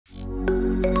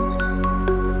So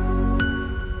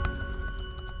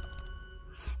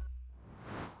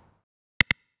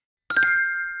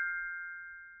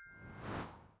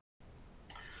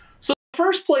the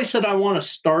first place that I want to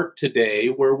start today,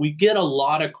 where we get a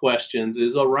lot of questions,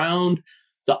 is around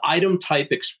the item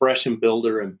type expression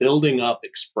builder and building up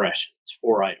expressions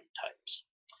for item types.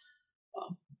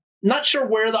 Not sure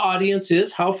where the audience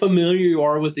is, how familiar you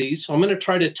are with these. So I'm going to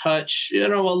try to touch, a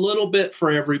little bit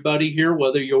for everybody here,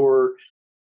 whether you're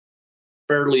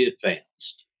fairly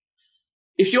advanced.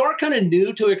 If you are kind of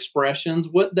new to expressions,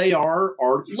 what they are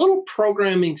little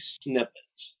programming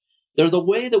snippets. They're the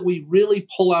way that we really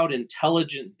pull out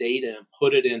intelligent data and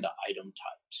put it into item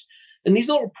types. And these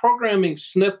little programming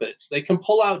snippets, they can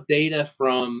pull out data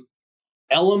from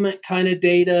element kind of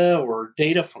data or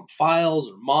data from files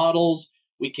or models.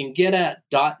 We can get at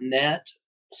 .NET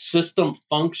system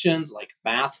functions like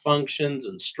math functions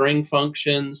and string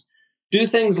functions, do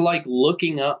things like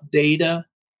looking up data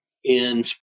in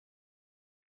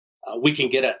we can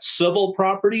get at civil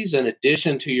properties in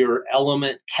addition to your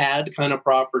element CAD kind of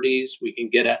properties. We can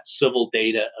get at civil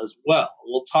data as well.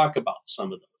 We'll talk about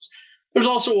some of those. There's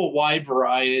also a wide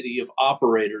variety of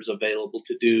operators available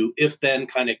to do if-then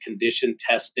kind of condition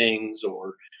testings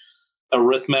or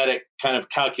arithmetic kind of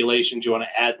calculations. You want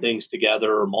to add things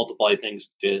together or multiply things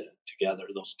together,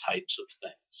 those types of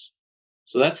things.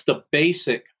 So that's the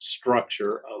basic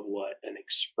structure of what an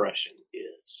expression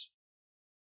is.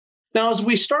 Now, as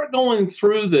we start going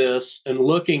through this and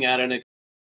looking at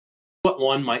what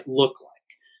one might look like,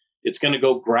 it's going to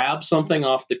go grab something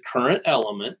off the current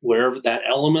element, wherever that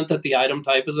element that the item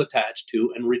type is attached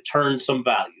to, and return some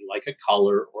value, like a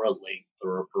color or a length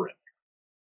or a perimeter.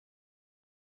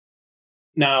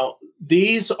 Now,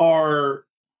 these are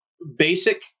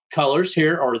basic colors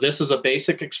here, or this is a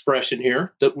basic expression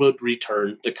here that would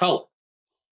return the color.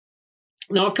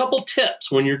 Now, a couple tips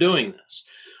when you're doing this.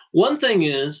 One thing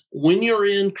is, when you're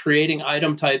in creating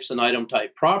item types and item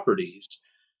type properties,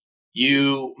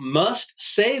 you must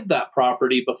save that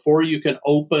property before you can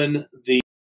open the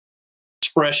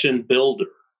expression builder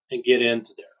and get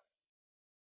into there.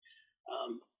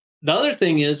 The other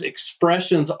thing is,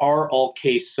 expressions are all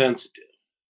case sensitive.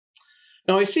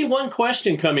 Now, I see one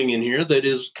question coming in here that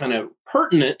is kind of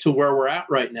pertinent to where we're at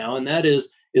right now, and that is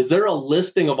there a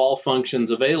listing of all functions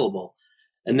available?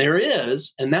 And there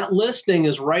is, and that listing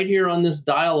is right here on this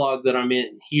dialog that I'm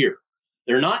in here.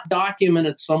 They're not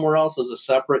documented somewhere else as a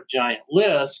separate giant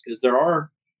list, because there are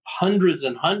hundreds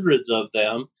and hundreds of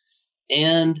them,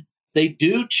 and they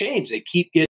do change. They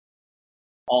keep getting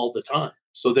all the time.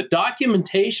 So the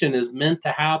documentation is meant to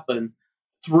happen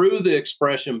through the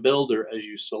expression builder as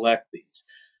you select these.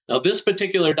 Now, this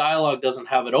particular dialog doesn't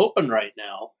have it open right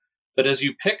now, but as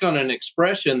you pick on an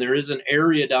expression, there is an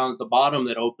area down at the bottom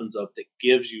that opens up that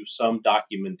gives you some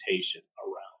documentation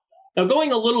around that. Now,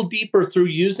 going a little deeper through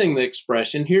using the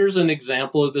expression, here's an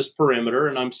example of this perimeter,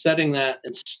 and I'm setting that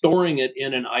and storing it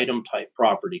in an item type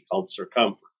property called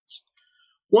circumference.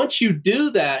 Once you do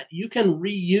that, you can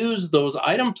reuse those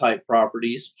item type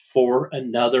properties for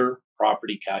another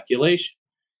property calculation.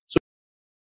 So,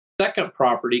 second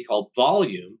property called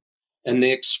volume. And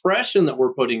the expression that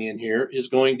we're putting in here is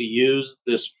going to use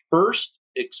this first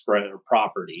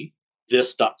property,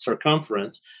 this dot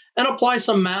circumference, and apply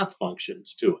some math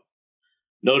functions to it.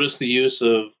 Notice the use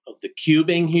of the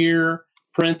cubing here,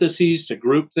 parentheses to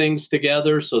group things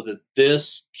together so that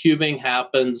this cubing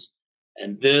happens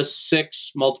and this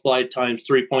 6 multiplied times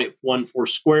 3.14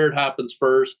 squared happens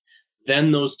first,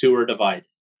 then those two are divided.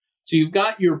 So you've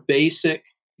got your basic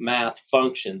math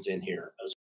functions in here as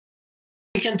well.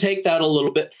 We can take that a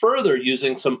little bit further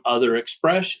using some other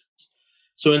expressions.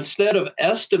 So instead of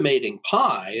estimating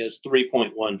pi as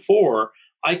 3.14,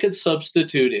 I could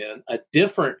substitute in a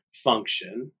different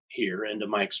function here into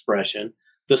my expression,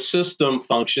 the system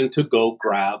function to go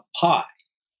grab pi.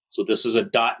 So this is a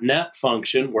 .NET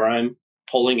function where I'm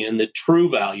pulling in the true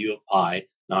value of pi,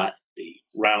 not the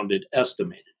rounded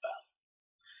estimated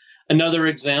value. Another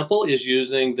example is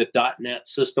using the .NET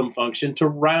system function to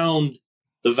round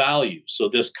the value. So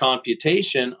this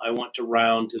computation, I want to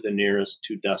round to the nearest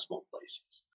 2 decimal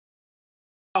places.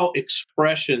 How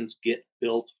expressions get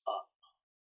built up.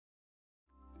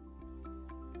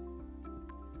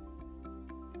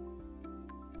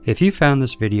 If you found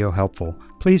this video helpful,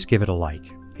 please give it a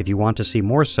like. If you want to see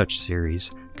more such series,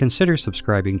 consider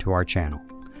subscribing to our channel.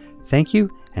 Thank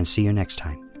you, and see you next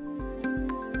time.